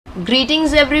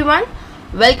Greetings everyone,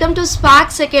 welcome to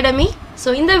SPAARKZ Academy. So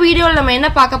in the video நம்ம என்ன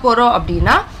பார்க்க போறோம்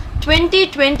அப்படினா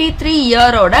 2023 year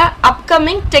ஓட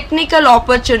upcoming technical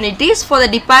opportunities for the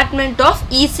department of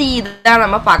ECE தான்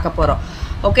நம்ம பார்க்க போறோம்.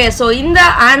 Okay, so in the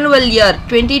annual year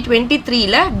 2023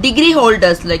 ல degree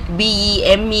holders like BE,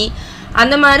 ME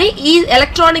அந்த மாதிரி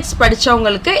எலக்ட்ரானிக்ஸ்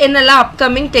படிச்சவங்களுக்கு என்னெல்லாம்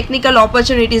upcoming technical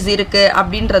opportunities இருக்கு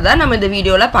அப்படின்றத நம்ம இந்த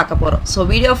வீடியோல பார்க்க போறோம். So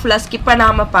வீடியோ ஃபுல்லா ஸ்கிப்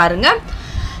பண்ணாம பாருங்க.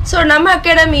 So நம்ம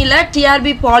அகாடமில Trb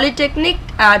Polytechnic,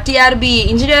 Trb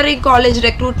Engineering College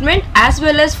recruitment as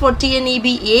well as for Tneb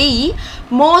AE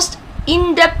most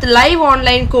in-depth live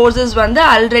online courses வந்து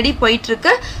already போயிட்டு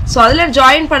இருக்கு. So அதுல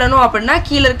join பண்ணனும் அப்படினா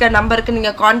கீழ இருக்க நம்பருக்கு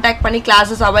நீங்க கான்டாக்ட் பண்ணி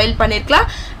classes avail பண்ணிருக்கலாம்.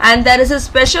 And there is a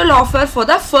special offer for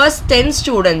the first 10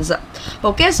 students.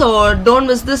 Okay, so don't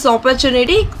miss this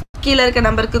opportunity. கீழ இருக்க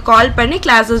நம்பருக்கு கால் பண்ணி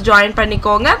classes join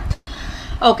பண்ணிக்கோங்க.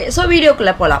 Okay, so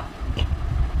வீடியோக்குள்ள போலாம்.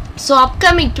 So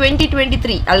upcoming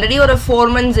 2023 already ஒரு 4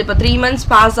 months இப்ப 3 months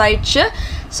pass ஆயிடுச்சு.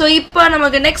 So இப்ப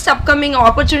நமக்கு next upcoming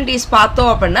opportunities பார்த்தோம்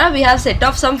அப்படினா we have set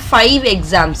off some 5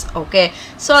 exams. Okay,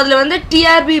 so அதுல வந்து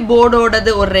TRB board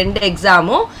ஓடது ஒரு 2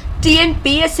 எக்ஸாமும்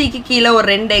TNPSC க்கு கீழ ஒரு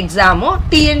 2 எக்ஸாமும்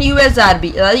TNUSRB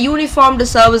அதாவது Uniformed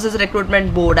Services Recruitment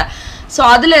Board. So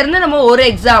அதுல இருந்து நம்ம ஒரு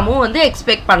எக்ஸாமும் வந்து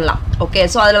எக்ஸ்பெக்ட் பண்ணலாம். Okay,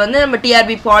 so அதுல வந்து நம்ம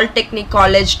TRB Polytechnic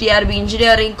College, TRB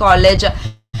Engineering College,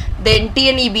 then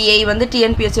Tneb வந்து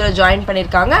TNPSC ல ஜாயின்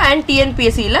பண்ணிருக்காங்க and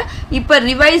TNPSC ல இப்ப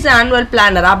revise annual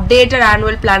planner, updated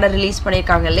annual planner release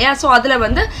பண்ணிருக்காங்க இல்லையா. சோ அதுல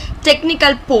வந்து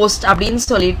டெக்னிக்கல் போஸ்ட் அப்படினு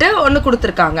சொல்லிட்டு ஒன்னு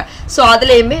கொடுத்திருக்காங்க. சோ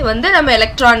அதுலயுமே வந்து நம்ம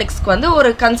எலக்ட்ரானிக்ஸ்க்கு வந்து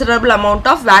ஒரு considerable amount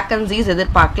of vacancies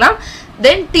எதிர்பார்க்கலாம்.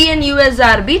 then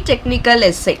TNUSRB technical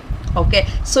essay. Okay,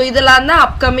 so இதெல்லாம் தான்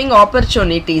upcoming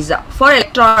opportunities for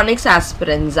electronics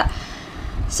aspirants.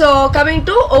 So coming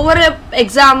to over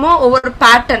exam over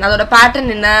pattern, அதோட pattern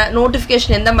என்ன,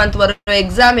 notification எந்த month வரும்,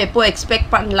 exam எப்போ expect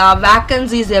பண்ணலாம்,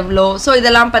 vacancies எவ்வளோ, so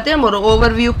இதெல்லாம் பத்தி நம்ம ஒரு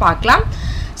overview பார்க்கலாம்.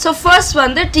 So first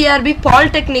வந்து TRB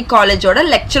Polytechnic College ஓட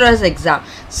lecturers exam.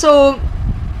 So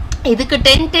இதுக்கு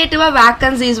tentative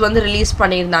vacancies வந்து ரிலீஸ்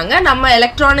பண்ணியிருந்தாங்க. நம்ம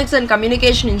எலக்ட்ரானிக்ஸ் அண்ட்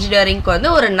கம்யூனிகேஷன் இன்ஜினியரிங்க்கு வந்து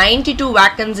ஒரு 92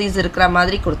 vacancies இருக்கிற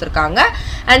மாதிரி கொடுத்துருக்காங்க.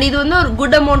 அண்ட் இது வந்து ஒரு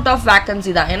குட் அமௌண்ட் ஆஃப்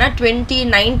வேகன்சி தான். ஏன்னா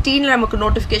 2019 நமக்கு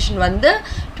நோட்டிஃபிகேஷன் வந்து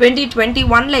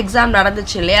 2021 எக்ஸாம்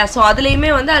நடந்துச்சு இல்லையா. ஸோ அதுலேயுமே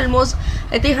வந்து ஆல்மோஸ்ட்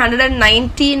ஐ திங்க்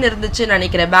 119 இருந்துச்சுன்னு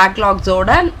நினைக்கிறேன். பேக்லாக்ஸோட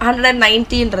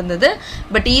 119 இருந்தது.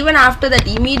 பட் ஈவன் ஆஃப்டர் தட்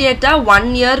இமீடியட்டாக 1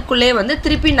 இயர்க்குள்ளே வந்து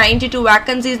திருப்பி 92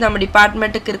 வேகன்சிஸ் நம்ம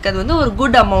டிபார்ட்மெண்ட்டுக்கு இருக்கிறது வந்து ஒரு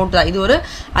குட் அமௌண்ட் தான். இது ஒரு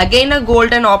again a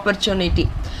golden opportunity.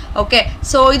 Okay,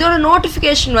 so இதோட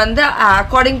notification வந்து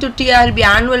according to TRB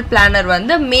annual planner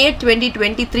வந்து May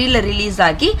 2023 ல ரிலீஸ்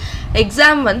ஆகி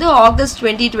எக்ஸாம் வந்து August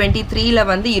 2023 ல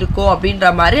வந்து இருக்கும்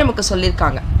அப்படின்ற மாதிரி நமக்கு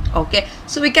சொல்லிருக்காங்க. Okay,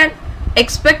 so we can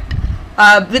expect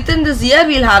within this year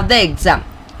we'll have the exam.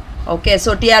 Okay,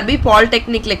 so TRB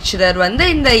Polytechnic lecturer வந்து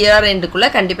இந்த year endக்குள்ள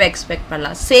கண்டிப்பா எக்ஸ்பெக்ட்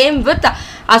பண்ணலாம். Same with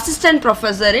assistant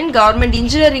professor in government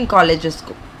engineering colleges.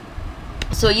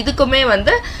 So இதுக்குமே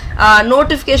வந்து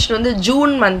நோட்டிஃபிகேஷன் வந்து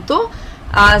ஜூன் மந்த்தும்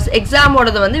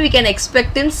எக்ஸாமோடது வந்து we can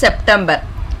expect in September.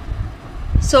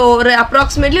 So ஒரு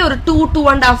approximately ஒரு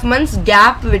 2.5 months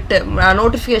கேப் விட்டு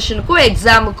நோட்டிஃபிகேஷனுக்கும்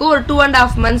எக்ஸாமுக்கும் ஒரு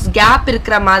 2.5 months கேப்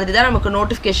இருக்கிற மாதிரி தான் நமக்கு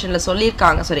நோட்டிஃபிகேஷனில்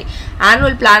சொல்லியிருக்காங்க. சாரி,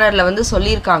 ஆனுவல் பிளானரில் வந்து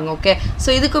சொல்லியிருக்காங்க. ஓகே, ஸோ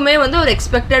இதுக்குமே வந்து ஒரு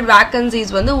எக்ஸ்பெக்டட்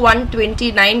வேக்கன்சிஸ் வந்து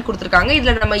 129 கொடுத்துருக்காங்க.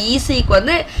 இதில் நம்ம இசிக்கு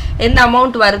வந்து எந்த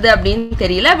அமௌண்ட் வருது அப்படின்னு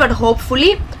தெரியல. பட்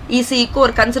ஹோப்ஃபுல்லி இசிக்கு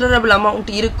ஒரு கன்சிடரபிள்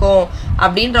அமௌண்ட் இருக்கும்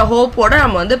அப்படின்ற ஹோப்போட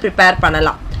நம்ம வந்து ப்ரிப்பேர்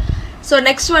பண்ணலாம். ஸோ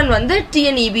நெக்ஸ்ட் ஒன் வந்து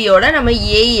டிஎன்இபியோட நம்ம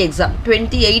ஏஇ எக்ஸாம்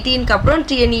 2018க்கு அப்புறம்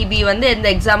டிஎன்இபி வந்து எந்த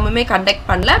எக்ஸாமுமே கண்டக்ட்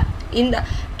பண்ணல. இந்த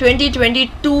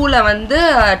 2022ல் வந்து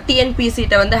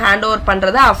டிஎன்பிசிட்ட வந்து ஹேண்ட் ஓவர்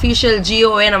பண்ணுறத அஃபிஷியல்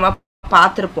ஜிஓவே நம்ம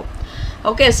பார்த்துருப்போம்.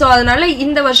 ஓகே, ஸோ அதனால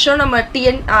இந்த வருஷம் நம்ம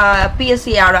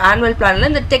டிஎன்பிஎஸ்சியோட ஆனுவல்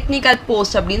பிளானில் இந்த டெக்னிக்கல்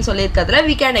போஸ்ட் அப்படின்னு சொல்லியிருக்கிறதுல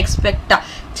we can expect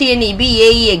TNEB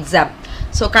AE exam.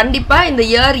 So கண்டிப்பாக இந்த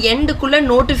இயர் எண்டுக்குள்ளே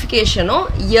நோட்டிஃபிகேஷனும்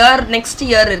நெக்ஸ்ட்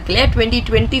இயர் இருக்கு இல்லையா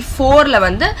 2024ல்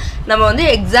வந்து நம்ம வந்து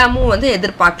எக்ஸாமும் வந்து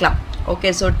எதிர்பார்க்கலாம். ஓகே,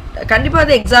 ஸோ கண்டிப்பாக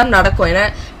அது எக்ஸாம் நடக்கும். ஏன்னா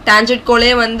டான்ஜெட்கோலே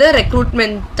வந்து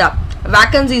ரெக்ரூட்மெண்ட்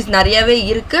வேக்கன்சிஸ் நிறையவே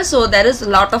இருக்குது. So there is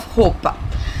lot of hope.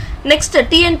 Next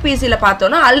டிஎன்பிஎஸ்சியில்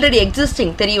பார்த்தோன்னா ஆல்ரெடி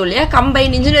எக்ஸிஸ்டிங் தெரியும் இல்லையா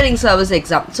combine engineering service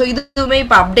exam. So இதுவுமே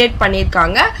இப்போ அப்டேட்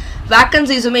பண்ணியிருக்காங்க,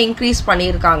 வேக்கன்சிஸுமே இன்க்ரீஸ்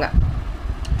பண்ணியிருக்காங்க.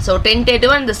 ஸோ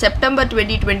டென்டேட்டிவாக இந்த செப்டம்பர்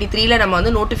 2023ல் நம்ம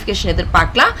வந்து நோட்டிஃபிகேஷன்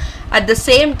எதிர்பார்க்கலாம். At the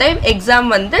same time exam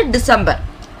வந்து டிசம்பர்.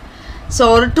 ஸோ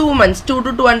ஒரு 2 months 2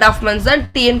 to 2.5 months தான்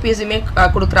டிஎன்பிஎஸ்சியுமே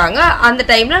கொடுக்குறாங்க. அந்த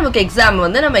டைமில் நமக்கு எக்ஸாம்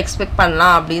வந்து நம்ம எக்ஸ்பெக்ட்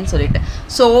பண்ணலாம் அப்படின்னு சொல்லிட்டு.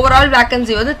 ஸோ ஓவரால்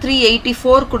வேக்கன்சி வந்து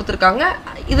 384 கொடுத்துருக்காங்க.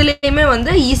 இதுலேயுமே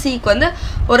வந்து இசிக்கு வந்து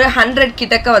ஒரு 100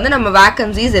 கிட்டக்க வந்து நம்ம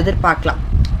வேக்கன்சிஸ் எதிர்பார்க்கலாம்.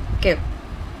 ஓகே,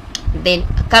 தென்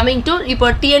கமிங் டு இப்போ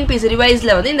டிஎன்பிஎஸ்சி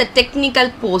ரிவைஸில் வந்து இந்த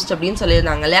டெக்னிக்கல் போஸ்ட் அப்படின்னு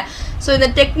சொல்லியிருந்தாங்க இல்லையா. ஸோ இந்த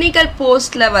டெக்னிக்கல்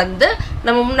போஸ்ட்டில் வந்து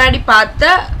நம்ம முன்னாடி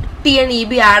பார்த்த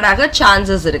டிஎன்இபி ஆட் ஆக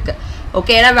சான்சஸ் இருக்குது.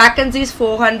 ஓகே, ஏன்னா வேக்கன்சிஸ்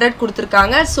 400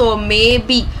 கொடுத்துருக்காங்க. ஸோ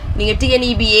மேபி நீங்கள்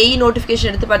டிஎன்இபி ஏஇ நோட்டிஃபிகேஷன்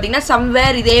எடுத்து பார்த்தீங்கன்னா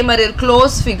சம்வேர் இதே மாதிரி ஒரு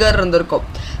க்ளோஸ் ஃபிகர் இருந்திருக்கும்.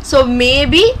 ஸோ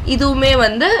மேபி இதுவுமே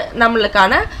வந்து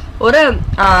நம்மளுக்கான ஒரு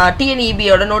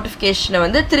டிஎன்இபியோட நோட்டிஃபிகேஷனை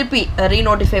வந்து திருப்பி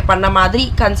ரீநோட்டிஃபை பண்ண மாதிரி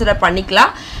கன்சிடர்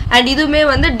பண்ணிக்கலாம். அண்ட் இதுவுமே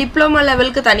வந்து டிப்ளமா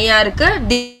லெவலுக்கு தனியாக இருக்குது,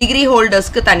 டிகிரி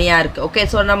ஹோல்டர்ஸ்க்கு தனியாக இருக்குது. ஓகே,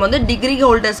 ஸோ நம்ம வந்து டிகிரி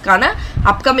ஹோல்டர்ஸ்க்கான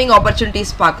அப்கமிங்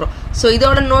ஆப்பர்ச்சுனிட்டிஸ் பார்க்குறோம். ஸோ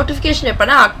இதோட நோட்டிஃபிகேஷன்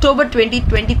எப்போனா October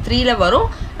 2023 வரும்.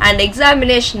 அண்ட்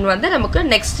எக்ஸாமினேஷன் வந்து நமக்கு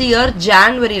நெக்ஸ்ட் இயர்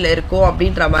ஜான்வரியில் இருக்கும்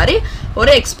அப்படின்ற மாதிரி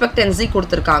ஒரு எக்ஸ்பெக்டன்சி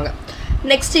கொடுத்துருக்காங்க.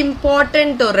 நெக்ஸ்ட்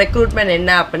இம்பார்ட்டண்ட் ஒரு ரெக்ரூட்மெண்ட்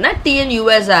என்ன அப்படின்னா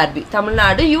TNUSRB,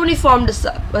 Tamil Nadu uniformed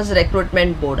service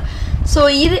recruitment board. So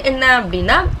இது என்ன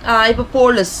அப்படின்னா இப்போ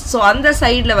போலீஸ், ஸோ அந்த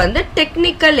சைடில் வந்து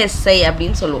டெக்னிக்கல் எஸ்ஐ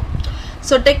அப்படின்னு சொல்லுவோம்.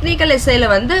 ஸோ டெக்னிக்கல் எஸ்ஐயில்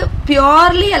வந்து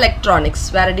பியூர்லி எலக்ட்ரானிக்ஸ்,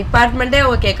 வேறு டிபார்ட்மெண்ட்டே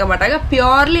அவங்க கேட்க மாட்டாங்க,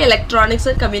 purely electronics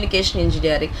and communication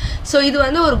engineering. So இது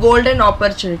வந்து ஒரு கோல்டன்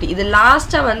ஆப்பர்ச்சுனிட்டி. இது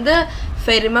லாஸ்ட்டாக வந்து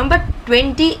ரிமெம்பர்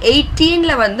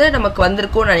 2018 வந்து நமக்கு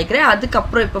வந்திருக்கும்னு நினைக்கிறேன்.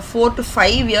 அதுக்கப்புறம் இப்போ 4 to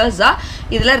 5 இயர்ஸாக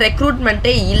இதில்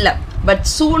ரெக்ரூட்மெண்ட்டே இல்லை. பட்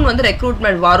சூன் வந்து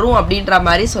ரெக்ரூட்மெண்ட் வரும் அப்படின்ற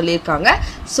மாதிரி சொல்லியிருக்காங்க.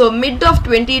 So mid of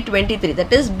 2023,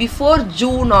 that is before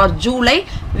June R July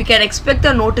we can expect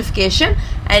a notification.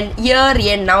 And year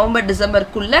N November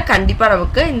டிசம்பருக்குள்ளே கண்டிப்பாக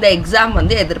நமக்கு இந்த எக்ஸாம்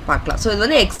வந்து எதிர்பார்க்கலாம். ஸோ இது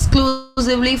வந்து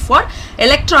exclusively for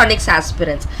electronics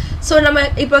aspirants. So நம்ம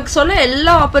இப்போ சொன்ன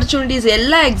எல்லா ஆப்பர்ச்சுனிட்டிஸ்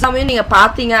எல்லா எக்ஸாமையும் நீங்கள்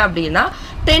பார்த்தீங்க அப்படின்னா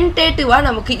டென்டேட்டிவாக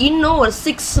நமக்கு இன்னும் ஒரு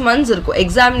 6 months இருக்கும்.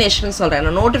 எக்ஸாமினேஷன் சொல்கிறேன்,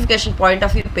 நான் நோட்டிஃபிகேஷன் பாயிண்ட்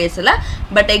ஆஃப் வியூ பேசலை.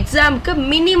 பட் எக்ஸாமுக்கு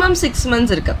மினிமம் 6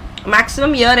 months இருக்குது.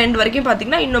 மேக்ஸிமம் இயர் எண்ட் வரைக்கும்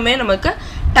பார்த்தீங்கன்னா இன்னுமே நமக்கு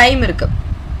டைம் இருக்குது.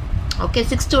 ஓகே,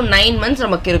 6 to 9 months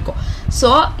நமக்கு இருக்கும்.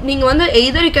 ஸோ நீங்கள் வந்து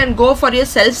either you can go for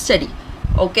your self study,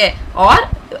 okay, R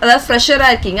அதாவது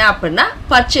ஃப்ரெஷராக இருக்கீங்க அப்படின்னா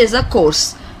பர்ச்சேஸ் அ கோர்ஸ்.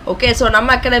 ஓகே, ஸோ நம்ம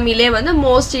அகாடமிலே வந்து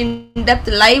most in-depth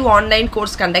live online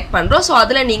course conduct பண்ணுறோம். ஸோ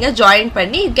அதில் நீங்கள் ஜாயின்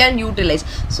பண்ணி you can utilise.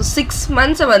 So 6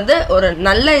 months வந்து ஒரு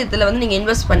நல்ல இதில் வந்து நீங்கள்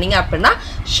இன்வெஸ்ட் பண்ணீங்க அப்படின்னா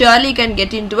surely can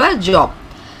get in to a job.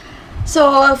 So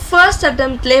first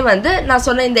அட்டெம்ப்ட்லேயே வந்து நான்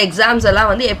சொன்ன இந்த எக்ஸாம்ஸ்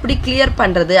எல்லாம் வந்து எப்படி கிளியர்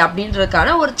பண்ணுறது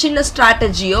அப்படின்றதுக்கான ஒரு சின்ன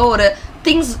ஸ்ட்ராட்டஜியோ ஒரு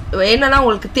திங்ஸ் என்னென்னா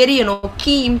உங்களுக்கு தெரியணும்,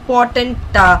 கீ இம்பார்ட்டண்ட்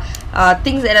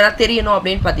திங்ஸ் என்னென்னா தெரியணும்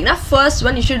அப்படின்னு பார்த்தீங்கன்னா first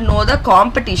one you should know the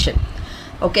competition.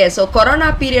 Okay, so corona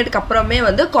பீரியடுக்கு அப்புறமே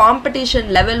வந்து காம்படிஷன்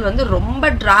லெவல் வந்து ரொம்ப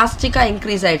டிராஸ்டிக்காக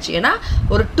இன்க்ரீஸ் ஆகிடுச்சு. ஏன்னா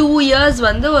ஒரு 2 years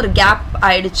வந்து ஒரு கேப்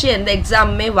ஆகிடுச்சு, எந்த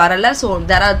எக்ஸாமுமே வரலை. So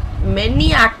there are many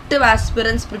active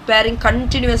aspirants preparing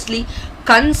continuously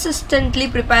consistently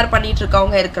prepare பண்ணிட்டு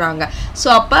இருக்கவங்க இருக்கிறாங்க. ஸோ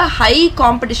அப்போ ஹை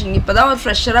காம்படிஷன், இப்போ தான் ஒரு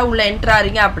ஃப்ரெஷராக உள்ள என்ட்ரு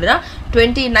ஆகிறீங்க அப்படின்னா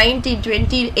 2019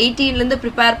 2018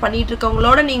 ப்ரிப்பேர் பண்ணிட்டு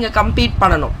இருக்கவங்களோட நீங்கள் கம்பீட்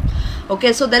பண்ணணும். Okay,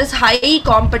 so there is high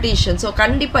competition. So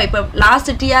கண்டிப்பாக இப்போ லாஸ்ட்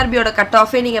டிஆர்பியோட கட்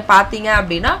ஆஃபே நீங்கள் பார்த்தீங்க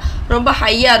அப்படின்னா ரொம்ப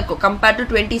ஹையாக இருக்கும் கம்பேர்ட் டு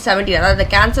 2017, அதாவது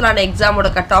கேன்சல் ஆன எக்ஸாமோட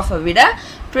கட் ஆஃபை விட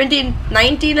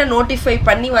 2019 நோட்டிஃபை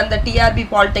பண்ணி வந்த டிஆர்பி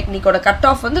பாலிடெக்னிக்கோட கட்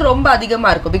ஆஃப் வந்து ரொம்ப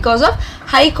அதிகமாக இருக்கும் because of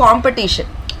high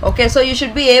competition. Okay, so you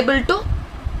should be able to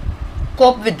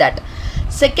cope with that.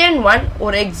 Second one,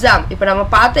 ஒரு எக்ஸாம் இப்போ நம்ம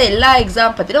பார்த்த எல்லா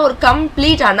எக்ஸாம் பற்றினா ஒரு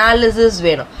கம்ப்ளீட் அனாலிசிஸ்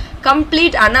வேணும்.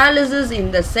 Complete analysis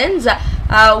in the sense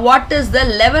what is the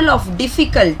level of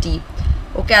difficulty.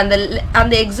 Okay,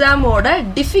 அந்த எக்ஸாமோட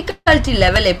difficulty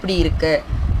level எப்படி இருக்குது,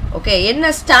 ஓகே,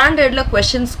 என்ன ஸ்டாண்டர்டில்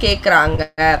கொஷின்ஸ் கேட்குறாங்க,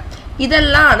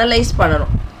 இதெல்லாம் அனலைஸ்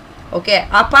பண்ணணும். ஓகே,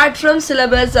 அப்பார்ட் ஃப்ரம்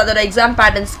சிலபஸ் அதோட எக்ஸாம்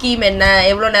பேட்டர்ன் ஸ்கீம் என்ன,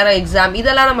 எவ்வளோ நேரம் எக்ஸாம்,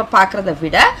 இதெல்லாம் நம்ம பார்க்குறத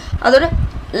விட அதோட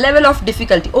லெவல் ஆஃப்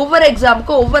டிஃபிகல்ட்டி, ஒவ்வொரு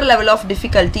எக்ஸாமுக்கும் ஒவ்வொரு லெவல் ஆஃப்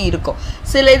டிஃபிகல்ட்டி இருக்கும்.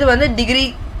 சில இது வந்து டிகிரி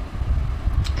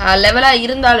லெவலாக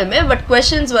இருந்தாலுமே பட்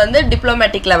கொஷின்ஸ் வந்து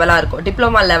டிப்ளமேட்டிக் லெவலாக இருக்கும்,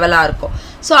 டிப்ளமா லெவலாக இருக்கும்.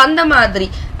 ஸோ அந்த மாதிரி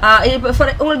இப்போ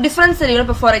உங்களுக்கு டிஃப்ரென்ஸ் தெரியும்.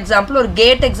 இப்போ ஃபார் எக்ஸாம்பிள் ஒரு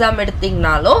கேட் எக்ஸாம்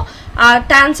எடுத்திங்கனாலும்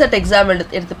டான்செட் எக்ஸாம்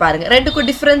எடுத்து பாருங்கள், ரெண்டுக்கும்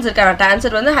டிஃப்ரென்ஸ் இருக்குது. ஆனால்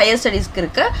டான்செட் வந்து ஹையர் ஸ்டடீஸ்க்கு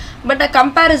இருக்குது, பட்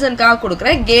கம்பேரிசனுக்காக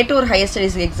கொடுக்குறேன். கேட்டு ஒரு ஹையர்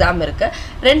ஸ்டடீஸ்க்கு எக்ஸாம் இருக்குது.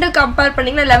 ரெண்டும் கம்பேர்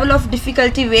பண்ணிங்கன்னா லெவல் ஆஃப்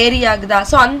டிஃபிகல்ட்டி வேரி ஆகுதா.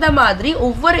 ஸோ அந்த மாதிரி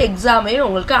ஒவ்வொரு எக்ஸாமையும்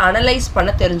உங்களுக்கு அனலைஸ்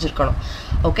பண்ண தெரிஞ்சிருக்கணும்.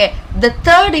 Okay, the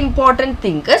third important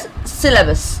thing is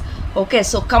syllabus. Okay,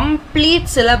 so complete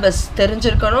syllabus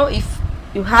தெரிஞ்சிருக்கணும். If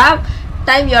you have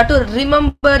time you have to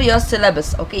remember your syllabus.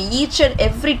 Okay, each and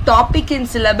every topic in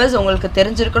syllabus உங்களுக்கு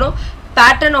தெரிஞ்சிருக்கணும்.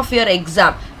 pattern of your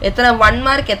exam, எத்தனை 1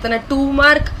 mark, எத்தனை 2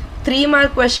 mark, 3 mark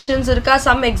questions இருக்கா,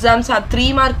 some exams have 3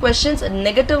 mark questions,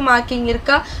 negative marking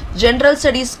இருக்கா, general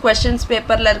studies questions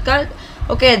paperல இருக்கா,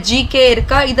 okay, GK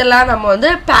இருக்கா, இதெல்லாம் நம்ம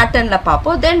வந்து பேட்டர்னில்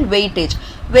பார்ப்போம். தென் வெயிட்டேஜ்,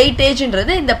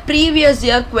 வெயிட்டேஜ்ன்றது இந்த previous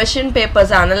year question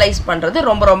papers analyse பண்ணுறது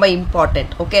ரொம்ப ரொம்ப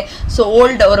இம்பார்ட்டன்ட். ஓகே, ஸோ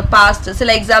ஓல்டு ஒரு பாஸ்ட்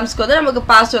சில எக்ஸாம்ஸ்க்கு வந்து நமக்கு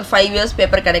பாஸ்ட் ஒரு 5 இயர்ஸ்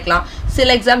பேப்பர் கிடைக்கலாம்.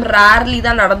 சில எக்ஸாம் ரேர்லி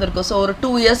தான் நடந்திருக்கும். ஸோ ஒரு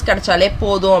 2 இயர்ஸ் கிடைச்சாலே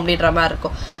போதும் அப்படின்ற மாதிரி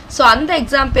இருக்கும். ஸோ அந்த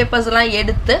எக்ஸாம் பேப்பர்ஸ் எல்லாம்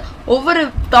எடுத்து ஒவ்வொரு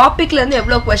டாப்பிக்லேருந்து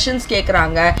எவ்வளோ கொஷின்ஸ்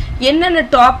கேட்குறாங்க, என்னென்ன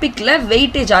டாப்பிக்கில்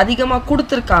வெயிட்டேஜ் அதிகமாக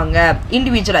கொடுத்துருக்காங்க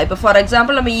இண்டிவிஜுவலாக. இப்போ ஃபார்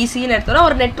எக்ஸாம்பிள் நம்ம ஈஸின்னு எடுத்தோம்னா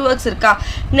ஒரு நெட்வொர்க்ஸ் இருக்கா,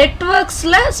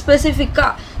 நெட்வொர்க்ஸில்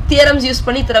ஸ்பெசிஃபிக்காக தியரம்ஸ் யூஸ்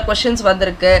பண்ணி இத்தனை கொஷின்ஸ்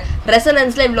வந்திருக்கு,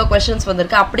 ரெசனன்ஸில் இவ்வளோ கொஷின்ஸ்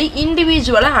வந்திருக்கு, அப்படி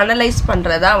இண்டிவிஜுவலாக அனலைஸ்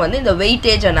பண்ணுறதா வந்து இந்த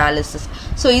வெயிட்டேஜ் அனாலிசிஸ்.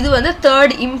 ஸோ இது வந்து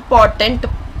தேர்ட் இம்பார்ட்டண்ட்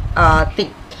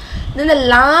திங். இந்த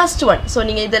லாஸ்ட் ஒன், ஸோ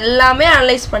நீங்கள் இது எல்லாமே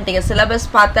அனலைஸ் பண்ணிட்டீங்க, சிலபஸ்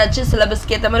பார்த்தாச்சு,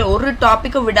 சிலபஸ்க்கு ஏற்ற மாதிரி ஒரு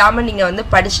டாப்பிக்கும் விடாமல் நீங்கள் வந்து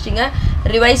படிச்சிட்டிங்க,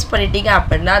 ரிவைஸ் பண்ணிட்டீங்க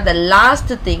அப்படின்னா the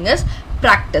last thing is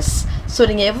practice. So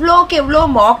நீங்கள் எவ்வளோக்கு எவ்வளோ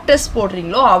மாக் டெஸ்ட்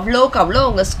போடுறீங்களோ அவ்வளோக்கு அவ்வளோ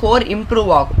உங்கள் ஸ்கோர்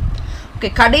இம்ப்ரூவ் ஆகும். ஓகே,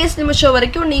 கடைசி நிமிஷம்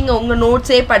வரைக்கும் நீங்கள் உங்கள்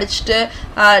நோட்ஸே படிச்சுட்டு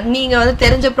நீங்கள் வந்து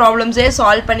தெரிஞ்ச ப்ராப்ளம்ஸே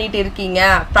சால்வ் பண்ணிட்டு இருக்கீங்க,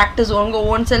 ப்ராக்டிஸ் உங்கள்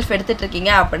ஓன் செல்ஃப் எடுத்துகிட்டு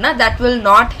இருக்கீங்க அப்படின்னா that will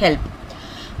not help.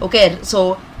 Okay, so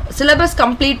syllabus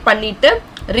complete பண்ணிவிட்டு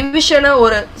ரிவிஷனை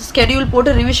ஒரு ஸ்கெடியூல் போட்டு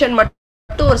ரிவிஷன்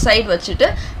மட்டும் ஒரு சைட் வச்சுட்டு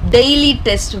டெய்லி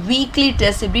டெஸ்ட், வீக்லி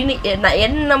டெஸ்ட் இப்படின்னு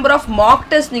n number of Mach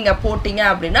test நீங்கள் போட்டிங்க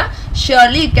அப்படின்னா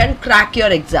surely you can crack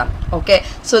your exam. Okay,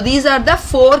 so these are the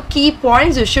 4 key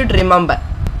points you should remember.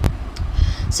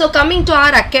 So coming to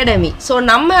our academy. So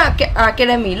நம்ம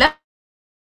அகாடமியில்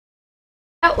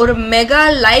ஒரு mega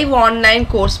live online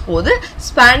course போது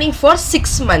spanning for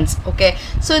 6 months. Okay,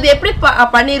 so இது எப்படி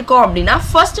பண்ணியிருக்கோம் அப்படின்னா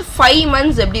first 5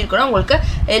 months எப்படி இருக்குன்னா உங்களுக்கு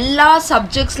எல்லா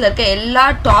சப்ஜெக்ட்ஸில் இருக்க எல்லா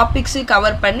டாபிக்ஸையும்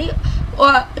கவர் பண்ணி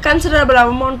considerable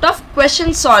amount of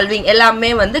question solving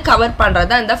எல்லாமே வந்து கவர் பண்ணுறது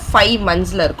தான் இந்த 5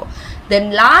 monthsல இருக்கும்.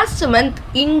 Then last month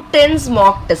intense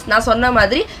Mach test, நான் சொன்ன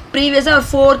மாதிரி ப்ரீவியஸாக ஒரு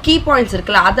 4 key points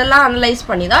இருக்குல்ல, அதெல்லாம் அனலைஸ்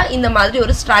பண்ணி தான் இந்த மாதிரி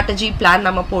ஒரு ஸ்ட்ராட்டஜி பிளான்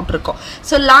நம்ம போட்டிருக்கோம்.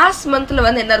 ஸோ லாஸ்ட் மந்தில்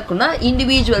வந்து என்ன இருக்குன்னா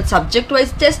individual subject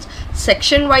wise test,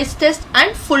 section wise test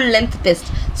and full length test.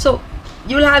 So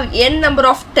you will have n number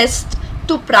of tests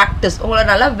to practice. உங்களை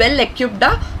நல்லா வெல்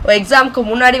எக்யூப்டாக எக்ஸாமுக்கு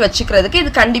முன்னாடி வச்சுக்கிறதுக்கு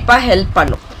இது கண்டிப்பாக ஹெல்ப்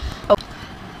பண்ணும்.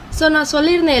 ஸோ நான்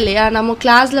சொல்லியிருந்தேன் இல்லையா, நம்ம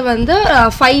கிளாஸில் வந்து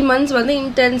 5 months வந்து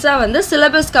இன்டென்ஸாக வந்து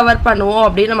சிலபஸ் கவர் பண்ணுவோம்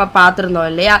அப்படின்னு நம்ம பார்த்துருந்தோம்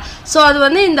இல்லையா. ஸோ அது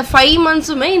வந்து இந்த 5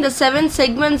 monthsமே இந்த 7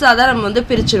 segmentsஸாக தான் நம்ம வந்து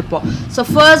பிரிச்சிருப்போம். ஸோ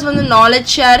ஃபர்ஸ்ட் வந்து knowledge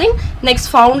sharing, next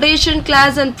foundation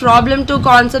class and problem to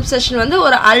concept session வந்து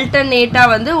ஒரு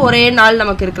அல்டர்னேட்டாக வந்து ஒரே நாள்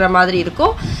நமக்கு இருக்கிற மாதிரி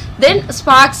இருக்கும். தென்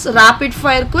Sparks rapid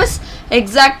fire quiz,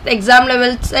 exact exam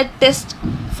level set test,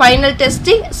 final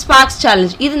testing, Sparks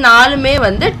challenge, இது 4மே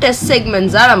வந்து டெஸ்ட்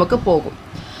செக்மெண்ட்ஸாக நமக்கு போகும்.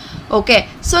 ஓகே,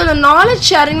 ஸோ இந்த நாலேஜ்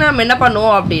ஷேரிங் நம்ம என்ன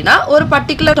பண்ணுவோம் அப்படின்னா ஒரு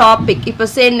பர்டிகுலர் டாபிக், இப்போ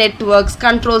நெட்வொர்க்ஸ்,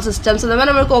 கண்ட்ரோல் சிஸ்டம்ஸ், இந்த மாதிரி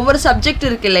நம்மளுக்கு ஒவ்வொரு சப்ஜெக்ட்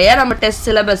இருக்கு இல்லையா நம்ம டெஸ்ட்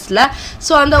சிலபஸில்.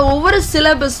 ஸோ அந்த ஒவ்வொரு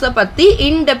சிலபஸை பற்றி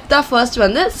இன்டெப்த்தாக ஃபர்ஸ்ட்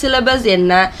வந்து சிலபஸ்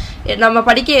என்ன, நம்ம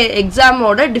படிக்க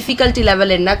எக்ஸாமோட டிஃபிகல்ட்டி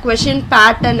லெவல் என்ன, கொஷின்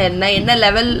பேட்டர்ன் என்ன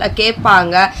லெவலில்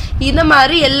கேட்பாங்க, இந்த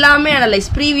மாதிரி எல்லாமே அனலைஸ்,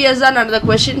 ப்ரீவியஸாக நடந்த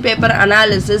கொஷின் பேப்பர்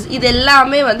அனாலிசிஸ், இது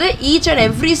எல்லாமே வந்து ஈச் அண்ட்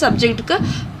எவ்ரி சப்ஜெக்ட்டுக்கு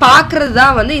பார்க்குறது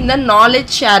தான் வந்து இந்த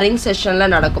நாலேஜ் ஷேரிங்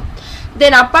செஷனில் நடக்கும்.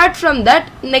 தென் அப்பார்ட் ஃப்ரம் தட்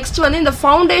நெக்ஸ்ட் வந்து இந்த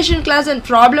foundation class and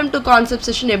problem to concept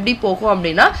session எப்படி போகும்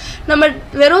அப்படின்னா நம்ம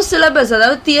வெறும் சிலபஸ்,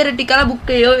 அதாவது தியரிட்டிக்கலாக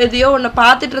புக்கையோ எதையோ ஒன்று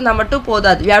பார்த்துட்டு இருந்தால் மட்டும்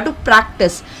போதாது, we have to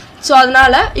practice. So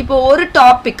அதனால் இப்போ ஒரு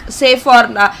டாபிக் ஃபார்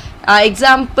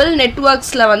எக்ஸாம்பிள்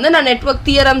நெட்வொர்க்ஸில் வந்து நான் நெட்வொர்க்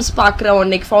தியரம்ஸ் பார்க்குறேன்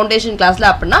ஒன்றைக்கு ஃபவுண்டேஷன்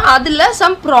கிளாஸில் அப்படின்னா அதில்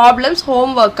சம் ப்ராப்ளம்ஸ்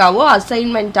ஹோம் ஒர்க்காவோ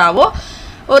அசைன்மெண்ட்டாவோ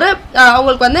ஒரு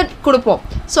அவங்களுக்கு வந்து கொடுப்போம்.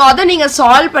 ஸோ அதை நீங்கள்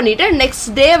சால்வ் பண்ணிவிட்டு நெக்ஸ்ட்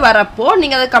டே வரப்போ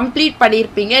நீங்கள் அதை கம்ப்ளீட்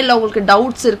பண்ணியிருப்பீங்க, இல்லை உங்களுக்கு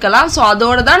டவுட்ஸ் இருக்கலாம். ஸோ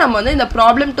அதோடு தான் நம்ம வந்து இந்த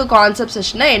ப்ராப்ளம் டு கான்செப்ட்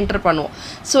செஷனை என்டர் பண்ணுவோம்.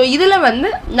 ஸோ இதில் வந்து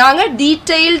நாங்கள்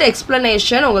டீட்டெயில்டு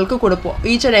எக்ஸ்ப்ளனேஷன் உங்களுக்கு கொடுப்போம்.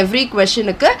 Each and every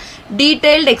கொஷனுக்கு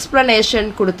detailed explanation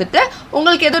கொடுத்துட்டு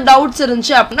உங்களுக்கு எதுவும் டவுட்ஸ்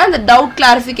இருந்துச்சு அப்படின்னா அந்த டவுட்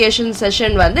கிளாரிஃபிகேஷன்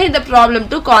செஷன் வந்து இந்த ப்ராப்ளம்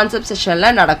டு கான்செப்ட்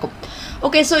செஷனில் நடக்கும்.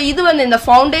 ஓகே, ஸோ இது வந்து இந்த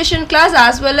foundation class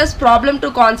as well as problem to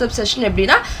concept session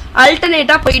எப்படின்னா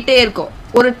அல்டர்னேட்டாக போயிட்டே இருக்கும்.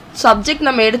 ஒரு சப்ஜெக்ட்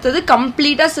நம்ம எடுத்தது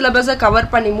கம்ப்ளீட்டாக சிலபஸை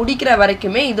கவர் பண்ணி முடிக்கிற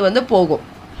வரைக்குமே இது வந்து போகும்.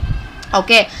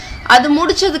 ஓகே, அது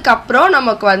முடிச்சதுக்கப்புறம்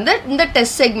நமக்கு வந்து இந்த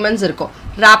டெஸ்ட் செக்மெண்ட்ஸ் இருக்கும்,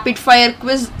 ரேபிட் ஃபயர்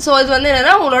குவிஸ். ஸோ இது வந்து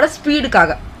என்னென்னா உங்களோட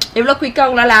ஸ்பீடுக்காக எவ்வளோ குயிக்காக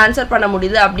அவங்களால ஆன்சர் பண்ண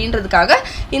முடியுது அப்படின்றதுக்காக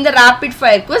இந்த rapid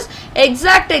fire quiz.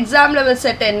 Exact exam level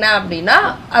set என்ன அப்படின்னா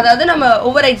அதாவது நம்ம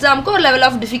ஒவ்வொரு எக்ஸாமுக்கும் ஒரு லெவல்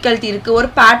ஆஃப் டிஃபிகல்ட்டி இருக்குது, ஒரு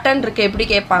பேட்டர்ன் இருக்குது எப்படி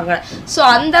கேட்பாங்க. ஸோ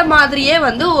அந்த மாதிரியே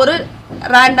வந்து ஒரு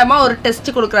ரேண்டமாக ஒரு டெஸ்ட்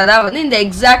கொடுக்குறதா வந்து இந்த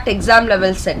எக்ஸாக்ட் எக்ஸாம்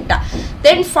லெவல் செட்டாக.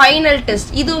 தென் ஃபைனல்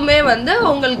டெஸ்ட். இதுவுமே வந்து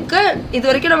உங்களுக்கு இது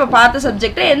வரைக்கும் நம்ம பார்த்த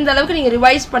சப்ஜெக்டை எந்த அளவுக்கு நீங்கள்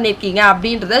ரிவைஸ் பண்ணியிருக்கீங்க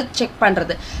அப்படின்றத செக்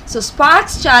பண்ணுறது. ஸோ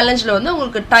ஸ்பார்க்ஸ் சேலஞ்சில் வந்து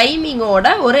உங்களுக்கு டைமிங்கோட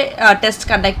ஒரு டெஸ்ட்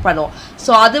கண்டக்ட் பண்ணுவோம்.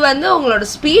 ஸோ அது வந்து உங்களோட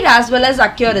speed as well as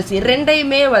accuracy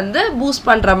ரெண்டையுமே வந்து பூஸ்ட்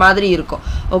பண்ணுற மாதிரி இருக்கும்.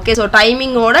 ஓகே, ஸோ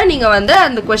டைமிங்கோட நீங்கள் வந்து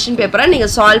அந்த கொஸ்டின் பேப்பரை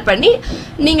நீங்கள் சால்வ் பண்ணி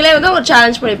நீங்களே வந்து ஒரு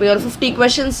சேலஞ்ச் பண்ணிப்பீங்க. ஒரு 50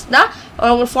 கொஷின்ஸ் தான்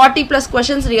உங்களுக்கு 40+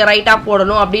 கொஷின்ஸ் நீங்கள் ரைட்டாக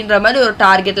போடணும் அப்படின்ற மாதிரி ஒரு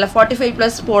டார்கெட்டில்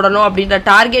 45+ போடணும் அப்படின்ற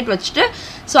டார்கெட் வச்சுட்டு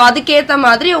ஸோ அதுக்கேற்ற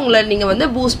மாதிரி உங்களை நீங்கள் வந்து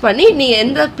பூஸ்ட் பண்ணி நீங்கள்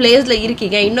எந்த பிளேஸில்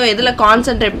இருக்கீங்க, இன்னும் எதில்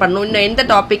கான்சென்ட்ரேட் பண்ணணும், இன்னும் எந்த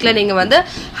டாப்பிக்கில் நீங்கள் வந்து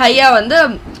ஹையாக வந்து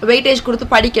வெயிட்டேஜ் கொடுத்து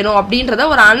படிக்கணும் அப்படின்றத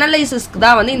ஒரு அனலைசிஸ்க்கு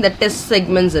தான் வந்து இந்த டெஸ்ட்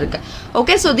செக்மெண்ட்ஸ் இருக்குது.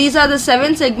 Okay, so these are the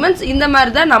 7 segments. இந்த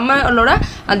மாதிரி தான் நம்மளோட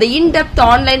அந்த இன்டெப்த்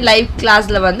ஆன்லைன் லைவ்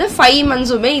கிளாஸில் வந்து 5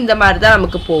 மந்த்ஸுமே இந்த மாதிரி தான்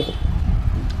நமக்கு போகும்.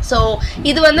 ஸோ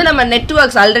இது வந்து நம்ம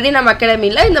நெட்வொர்க்ஸ் ஆல்ரெடி நம்ம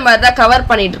அகாடமியில் இந்த மாதிரி தான் கவர்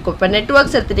பண்ணிட்டு இருக்கோம். இப்போ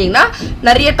நெட்வொர்க்ஸ் எடுத்துட்டிங்கன்னா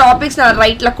நிறைய டாபிக்ஸ் நான்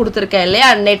ரைட்டில் கொடுத்துருக்கேன் இல்லையா,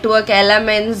 network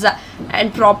elements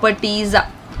and properties,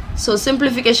 so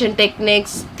simplification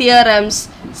techniques, theorems,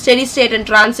 steady state and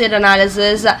translate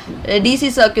analysis,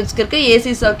 DC சர்க்யூட்ஸ்க்கு இருக்குது,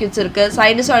 ஏசி சர்க்யூட்ஸ் இருக்குது,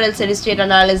 sinusoidal steady state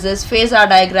analysis,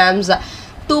 phasor diagrams,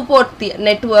 2-port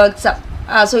networks,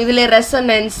 so இதில்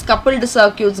resonance, coupled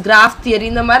circuits, graph theory,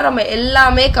 இந்த மாதிரி நம்ம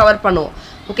எல்லாமே கவர் பண்ணுவோம்.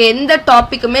 Okay, எந்த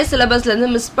டாப்பிக்குமே சிலபஸ்லேருந்து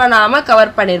miss பண்ணாமல்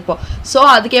கவர் பண்ணியிருப்போம். ஸோ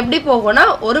அதுக்கு எப்படி போகும்னா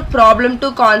ஒரு ப்ராப்ளம் டு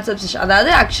கான்செப்ட் செஷன்,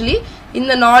 அதாவது ஆக்சுவலி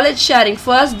இந்த நாலேஜ் ஷேரிங்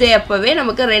ஃபர்ஸ்ட் டே அப்போவே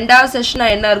நமக்கு 2வது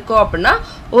செஷனாக என்ன இருக்கும் அப்படின்னா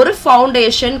ஒரு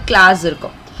ஃபவுண்டேஷன் கிளாஸ்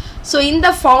இருக்கும். ஸோ இந்த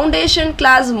ஃபவுண்டேஷன்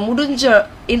கிளாஸ் முடிஞ்ச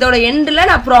இதோட எண்டில்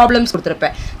நான் ப்ராப்ளம்ஸ்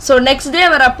கொடுத்துருப்பேன். ஸோ நெக்ஸ்ட் டே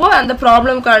வரப்போ அந்த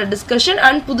ப்ராப்ளம்கான டிஸ்கஷன்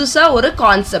அண்ட் புதுசாக ஒரு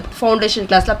கான்செப்ட் ஃபவுண்டேஷன்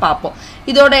கிளாஸில் பார்ப்போம்.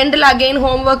 இதோட எண்டில் அகெயின்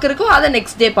ஹோம் ஒர்க் இருக்கும், அதை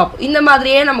நெக்ஸ்ட் டே பார்ப்போம். இந்த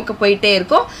மாதிரியே நமக்கு போயிட்டே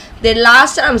இருக்கும். தென்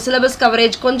லாஸ்ட்டாக நம்ம சிலபஸ்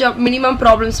கவரேஜ் கொஞ்சம் மினிமம்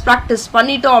ப்ராப்ளம்ஸ் ப்ராக்டிஸ்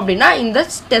பண்ணிட்டோம் அப்படின்னா இந்த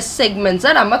டெஸ்ட்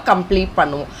செக்மெண்ட்ஸை நம்ம கம்ப்ளீட்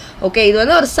பண்ணுவோம். ஓகே, இது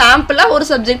வந்து ஒரு சாம்பிளாக ஒரு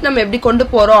சப்ஜெக்ட் நம்ம எப்படி கொண்டு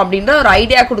போகிறோம் அப்படின்ற ஒரு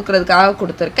ஐடியா கொடுக்கறதுக்காக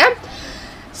கொடுத்துருக்கேன்.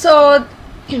 ஸோ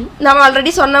நம்ம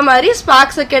ஆல்ரெடி சொன்ன மாதிரி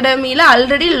ஸ்பார்க்ஸ் அகாடமியில்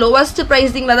ஆல்ரெடி லோவஸ்ட்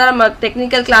ப்ரைஸிங்கில் தான் நம்ம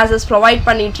டெக்னிக்கல் கிளாஸஸ் ப்ரொவைட்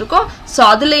பண்ணிகிட்ருக்கோம். ஸோ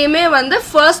அதுலேயுமே வந்து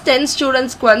ஃபர்ஸ்ட் 10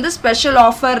 ஸ்டூடெண்ட்ஸ்க்கு வந்து ஸ்பெஷல்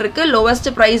ஆஃபர் இருக்குது, லோவஸ்ட்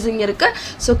ப்ரைஸிங் இருக்குது.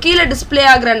 ஸோ கீழே டிஸ்பிளே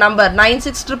ஆகிற நம்பர்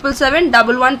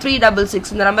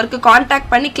 9677711366 இந்த நம்பருக்கு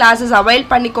காண்டாக்ட் பண்ணி கிளாஸஸ் அவைல்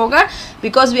பண்ணிக்கோங்க.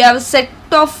 Because we have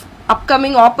set of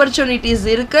upcoming opportunities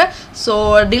இருக்குது. ஸோ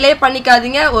டிலே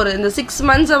பண்ணிக்காதீங்க. ஒரு இந்த 6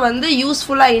 மந்த்ஸை வந்து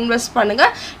யூஸ்ஃபுல்லாக இன்வெஸ்ட்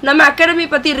பண்ணுங்கள். நம்ம அகாடமி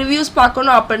பற்றி ரிவ்யூஸ்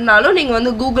பார்க்கணும் அப்படின்னாலும் நீங்கள்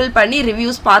வந்து கூகுள் பண்ணி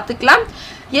ரிவ்யூஸ் பார்த்துக்கலாம்.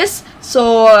 எஸ், ஸோ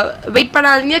வெயிட்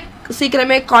பண்ணாதீங்க,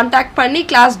 சீக்கிரமே காண்டாக்ட் பண்ணி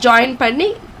கிளாஸ் ஜாயின் பண்ணி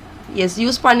எஸ்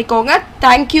யூஸ் பண்ணிக்கோங்க.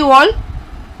 Thank you all.